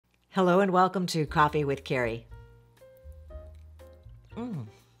Hello and welcome to Coffee with Carey.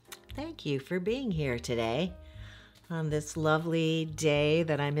 Thank you for being here today on this lovely day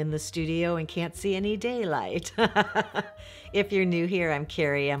that I'm in the studio and can't see any daylight. If you're new here, I'm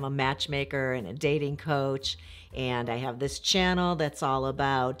Carey. I'm a matchmaker and a dating coach, and I have this channel that's all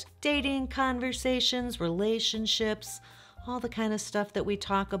about dating, conversations, relationships, all the kind of stuff that we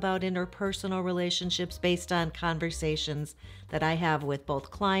talk about, interpersonal relationships based on conversations that I have with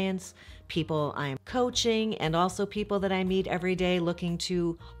both clients, people I'm coaching, and also people that I meet every day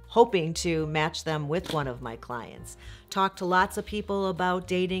hoping to match them with one of my clients. Talk to lots of people about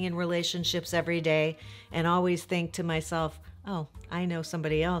dating and relationships every day and always think to myself, oh, I know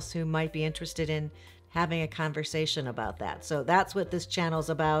somebody else who might be interested in having a conversation about that. So that's what this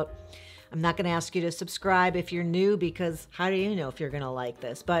channel's about. I'm not going to ask you to subscribe if you're new, because how do you know if you're going to like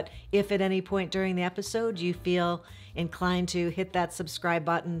this? But if at any point during the episode you feel inclined to hit that subscribe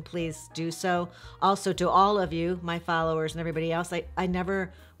button, please do so. Also, to all of you, my followers and everybody else, I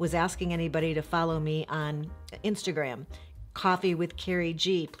never was asking anybody to follow me on Instagram. Coffee with Carey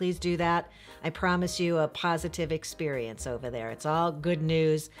G. Please do that. I promise you a positive experience over there. It's all good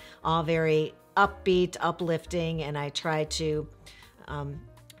news, all very upbeat, uplifting, and I try to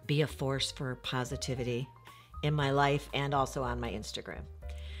be a force for positivity in my life and also on my Instagram.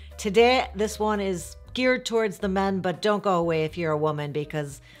 Today, this one is geared towards the men, but don't go away if you're a woman,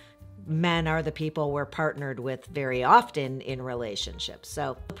 because men are the people we're partnered with very often in relationships.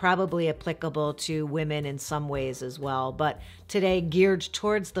 So probably applicable to women in some ways as well. But today, geared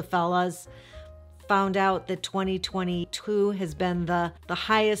towards the fellas. Found out that 2022 has been the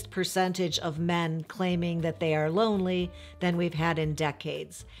highest percentage of men claiming that they are lonely than we've had in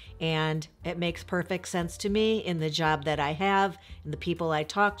decades. And it makes perfect sense to me in the job that I have, and the people I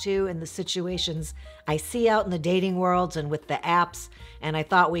talk to, and the situations I see out in the dating worlds and with the apps. And I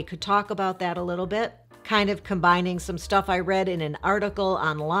thought we could talk about that a little bit, kind of combining some stuff I read in an article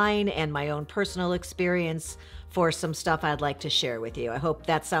online and my own personal experience for some stuff I'd like to share with you. I hope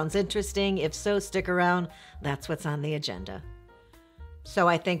that sounds interesting. If so, stick around. That's what's on the agenda. So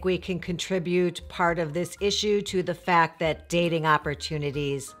I think we can contribute part of this issue to the fact that dating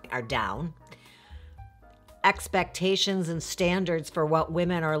opportunities are down. Expectations and standards for what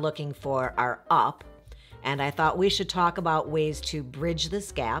women are looking for are up. And I thought we should talk about ways to bridge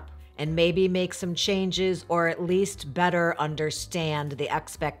this gap and maybe make some changes, or at least better understand the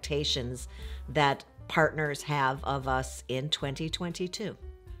expectations that partners have of us in 2022.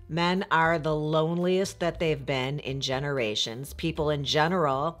 Men are the loneliest that they've been in generations. People in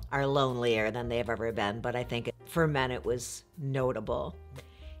general are lonelier than they've ever been, but I think for men it was notable.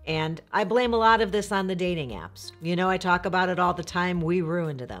 And I blame a lot of this on the dating apps. You know, I talk about it all the time. We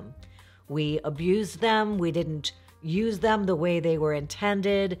ruined them. We abused them. We didn't use them the way they were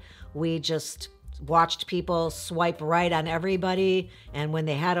intended. We just watched people swipe right on everybody, and when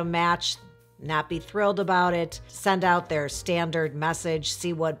they had a match, not be thrilled about it, send out their standard message,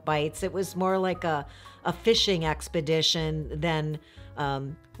 see what bites. It was more like a fishing expedition than,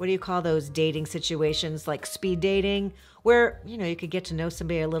 what do you call those dating situations, like speed dating, where, you know, you could get to know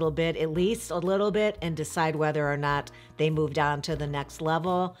somebody a little bit, at least a little bit, and decide whether or not they moved on to the next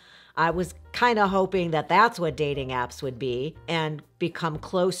level. I was kind of hoping that that's what dating apps would be and become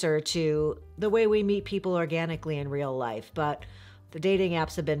closer to the way we meet people organically in real life. But the dating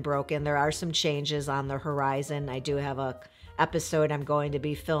apps have been broken. There are some changes on the horizon. I do have a episode I'm going to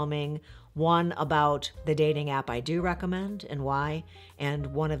be filming, one about the dating app I do recommend and why, and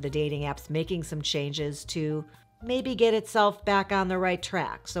one of the dating apps making some changes to maybe get itself back on the right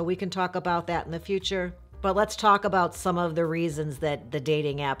track. So we can talk about that in the future. But let's talk about some of the reasons that the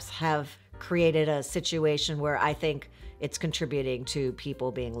dating apps have created a situation where I think it's contributing to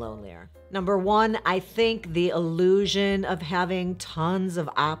people being lonelier. Number one, I think the illusion of having tons of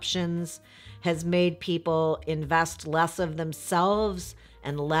options has made people invest less of themselves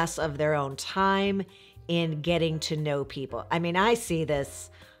and less of their own time in getting to know people. I mean, I see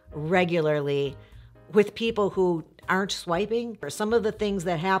this regularly with people who aren't swiping, or some of the things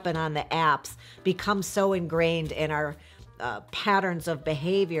that happen on the apps become so ingrained in our patterns of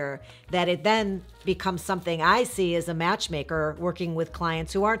behavior that it then becomes something I see as a matchmaker working with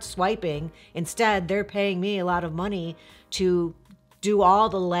clients who aren't swiping. Instead, they're paying me a lot of money to do all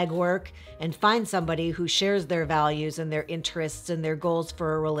the legwork and find somebody who shares their values and their interests and their goals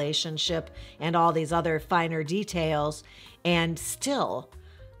for a relationship and all these other finer details. And still,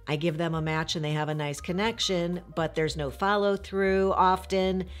 I give them a match and they have a nice connection, but there's no follow through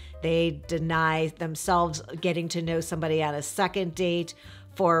often. They deny themselves getting to know somebody on a second date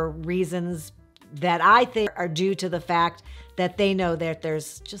for reasons that I think are due to the fact that they know that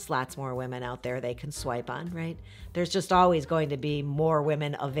there's just lots more women out there they can swipe on, right? There's just always going to be more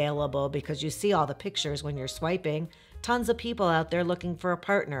women available because you see all the pictures when you're swiping. Tons of people out there looking for a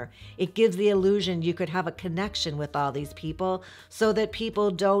partner. It gives the illusion you could have a connection with all these people so that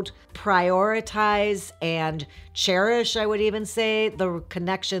people don't prioritize and cherish, I would even say, the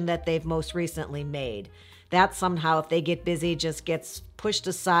connection that they've most recently made. That somehow, if they get busy, just gets pushed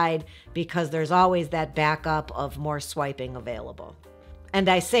aside because there's always that backup of more swiping available. And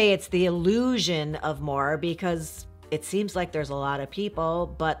I say it's the illusion of more because it seems like there's a lot of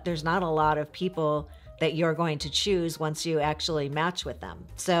people, but there's not a lot of people that you're going to choose once you actually match with them.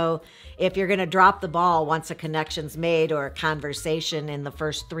 So if you're going to drop the ball once a connection's made or a conversation in the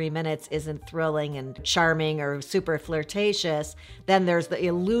first 3 minutes isn't thrilling and charming or super flirtatious, then there's the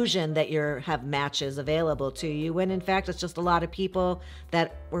illusion that you have matches available to you, when in fact it's just a lot of people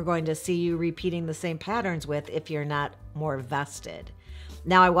that we're going to see you repeating the same patterns with if you're not more vested.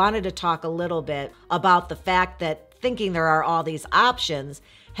 Now, I wanted to talk a little bit about the fact that thinking there are all these options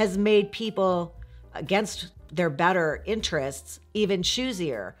has made people against their better interests even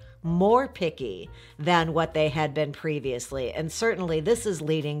choosier, more picky than what they had been previously. And certainly this is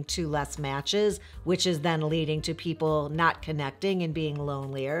leading to less matches, which is then leading to people not connecting and being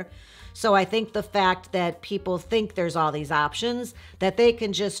lonelier. So I think the fact that people think there's all these options, that they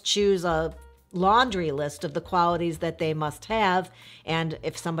can just choose a laundry list of the qualities that they must have, and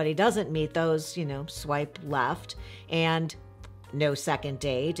if somebody doesn't meet those, swipe left, and no second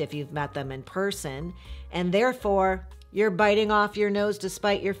date if you've met them in person. And therefore, you're biting off your nose to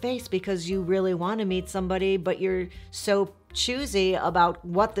spite your face because you really want to meet somebody, but you're so choosy about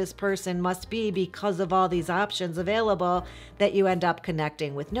what this person must be because of all these options available that you end up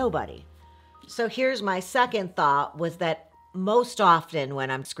connecting with nobody. So here's my second thought, was that most often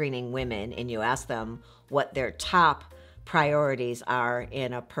when I'm screening women and you ask them what their top priorities are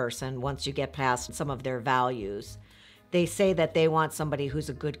in a person once you get past some of their values, they say that they want somebody who's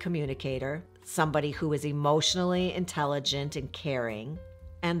a good communicator, somebody who is emotionally intelligent and caring.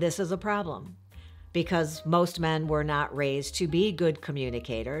 And this is a problem because most men were not raised to be good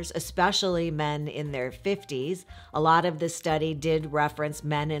communicators, especially men in their 50s. A lot of this study did reference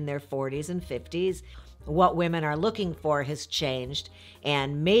men in their 40s and 50s. What women are looking for has changed,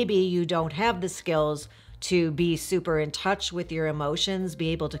 and maybe you don't have the skills to be super in touch with your emotions, be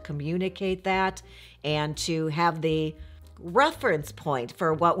able to communicate that, and to have the reference point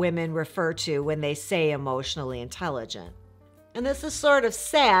for what women refer to when they say emotionally intelligent. And this is sort of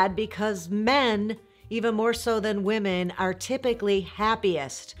sad because men, even more so than women, are typically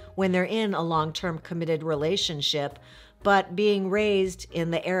happiest when they're in a long-term committed relationship, but being raised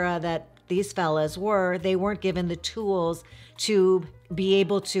in the era that these fellas were, they weren't given the tools to be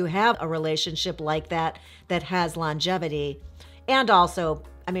able to have a relationship like that has longevity. And also,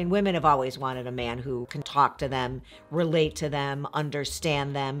 women have always wanted a man who can talk to them, relate to them,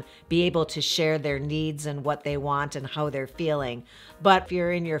 understand them, be able to share their needs and what they want and how they're feeling. But if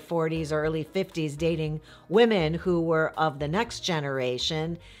you're in your 40s or early 50s dating women who were of the next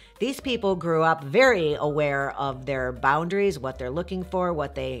generation, these people grew up very aware of their boundaries, what they're looking for,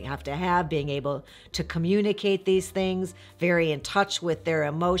 what they have to have, being able to communicate these things, very in touch with their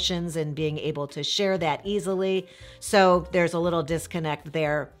emotions and being able to share that easily. So there's a little disconnect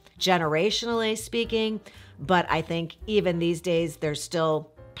there, generationally speaking. But I think even these days, there's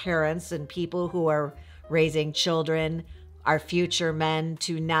still parents and people who are raising children, our future men,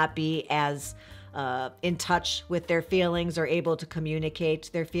 to not be as in touch with their feelings or able to communicate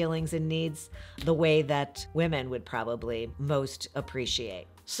their feelings and needs the way that women would probably most appreciate.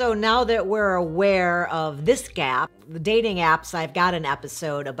 So now that we're aware of this gap, the dating apps, I've got an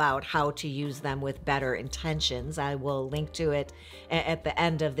episode about how to use them with better intentions. I will link to it at the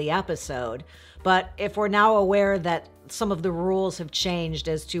end of the episode. But if we're now aware that some of the rules have changed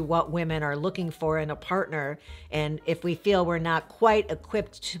as to what women are looking for in a partner, and if we feel we're not quite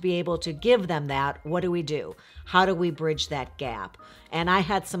equipped to be able to give them that, what do? How do we bridge that gap? And I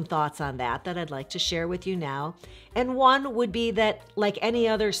had some thoughts on that I'd like to share with you now. And one would be that, like any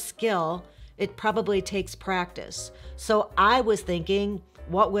other skill, it probably takes practice. So I was thinking,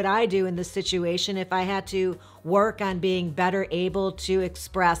 what would I do in this situation if I had to work on being better able to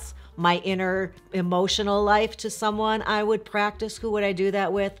express my inner emotional life to someone I would practice? Who would I do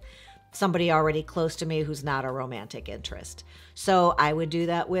that with? Somebody already close to me who's not a romantic interest. So I would do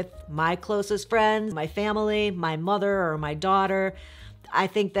that with my closest friends, my family, my mother or my daughter. I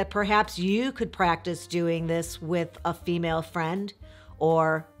think that perhaps you could practice doing this with a female friend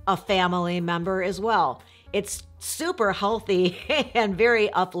or a family member as well. it's super healthy and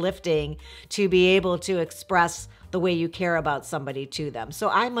very uplifting to be able to express the way you care about somebody to them. So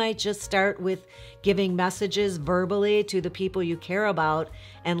I might just start with giving messages verbally to the people you care about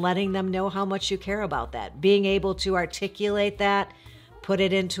and letting them know how much you care about that. Being able to articulate that, put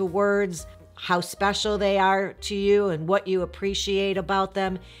it into words, how special they are to you and what you appreciate about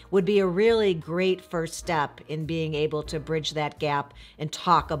them would be a really great first step in being able to bridge that gap and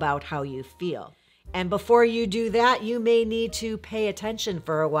talk about how you feel. And before you do that, you may need to pay attention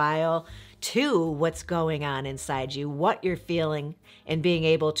for a while to what's going on inside you, what you're feeling, and being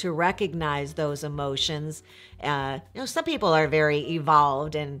able to recognize those emotions. Some people are very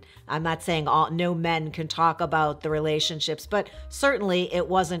evolved, and I'm not saying no men can talk about the relationships, but certainly it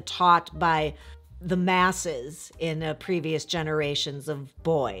wasn't taught by the masses in previous generations of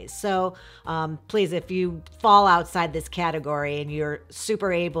boys. So please, if you fall outside this category and you're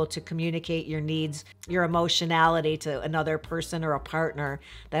super able to communicate your needs, your emotionality to another person or a partner,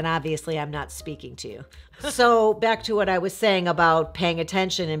 then obviously I'm not speaking to you. So back to what I was saying about paying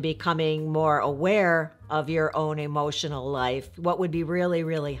attention and becoming more aware of your own emotional life. What would be really,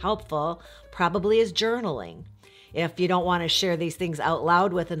 really helpful probably is journaling. If you don't want to share these things out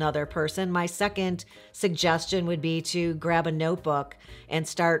loud with another person, my second suggestion would be to grab a notebook and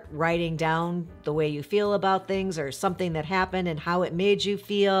start writing down the way you feel about things or something that happened and how it made you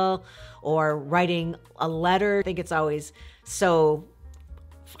feel, or writing a letter. I think it's always so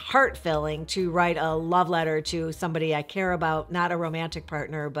heart-filling to write a love letter to somebody I care about, not a romantic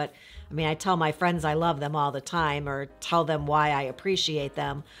partner, but I tell my friends I love them all the time or tell them why I appreciate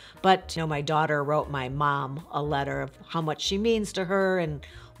them. But, my daughter wrote my mom a letter of how much she means to her and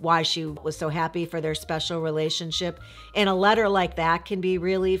why she was so happy for their special relationship. And a letter like that can be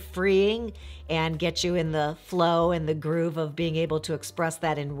really freeing and get you in the flow and the groove of being able to express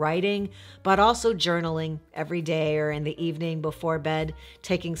that in writing, but also journaling every day or in the evening before bed,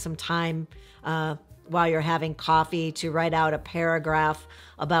 taking some time while you're having coffee to write out a paragraph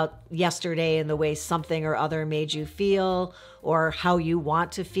about yesterday and the way something or other made you feel, or how you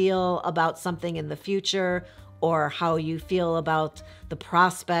want to feel about something in the future, or how you feel about the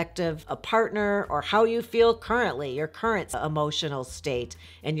prospect of a partner, or how you feel currently, your current emotional state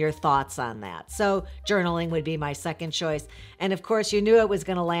and your thoughts on that. So journaling would be my second choice. And of course, you knew it was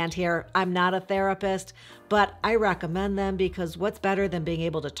going to land here. I'm not a therapist, but I recommend them because what's better than being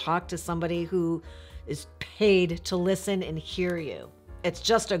able to talk to somebody who is paid to listen and hear you? It's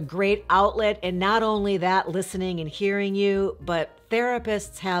just a great outlet. And not only that, listening and hearing you, but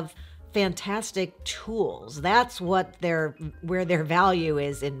therapists have fantastic tools. That's where their value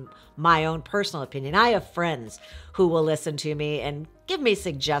is, in my own personal opinion. I have friends who will listen to me and give me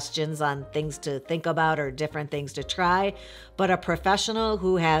suggestions on things to think about or different things to try. But a professional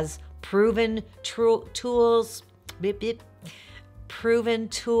who has proven tools, proven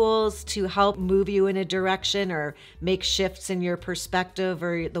tools to help move you in a direction or make shifts in your perspective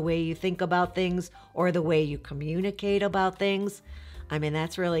or the way you think about things or the way you communicate about things,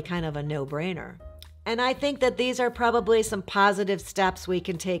 that's really kind of a no-brainer. And I think that these are probably some positive steps we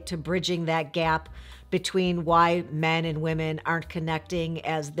can take to bridging that gap between why men and women aren't connecting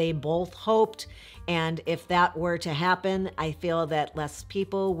as they both hoped. And if that were to happen, I feel that less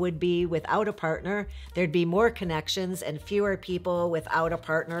people would be without a partner. There'd be more connections and fewer people without a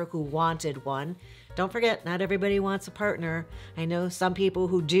partner who wanted one. Don't forget, not everybody wants a partner. I know some people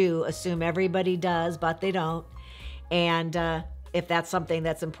who do assume everybody does, but they don't. And if that's something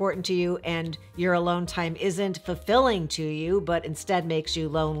that's important to you and your alone time isn't fulfilling to you, but instead makes you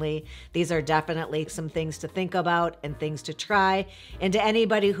lonely, these are definitely some things to think about and things to try. And to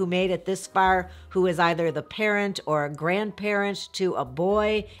anybody who made it this far, who is either the parent or a grandparent to a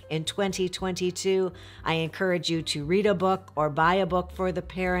boy in 2022, I encourage you to read a book or buy a book for the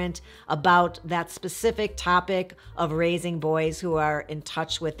parent about that specific topic of raising boys who are in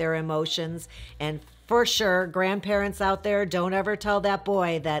touch with their emotions. And for sure, grandparents out there, don't ever tell that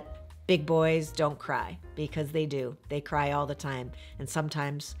boy that big boys don't cry, because they do. They cry all the time. And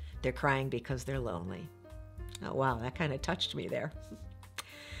sometimes they're crying because they're lonely. Oh, wow, that kind of touched me there.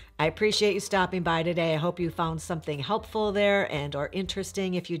 I appreciate you stopping by today. I hope you found something helpful there and or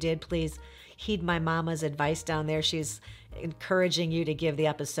interesting. If you did, please heed my mama's advice down there. She's encouraging you to give the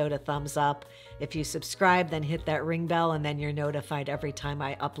episode a thumbs up. If you subscribe, then hit that ring bell, and then you're notified every time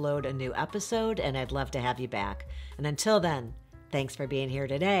I upload a new episode, and I'd love to have you back. And until then, thanks for being here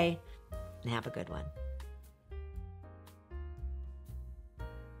today, and have a good one.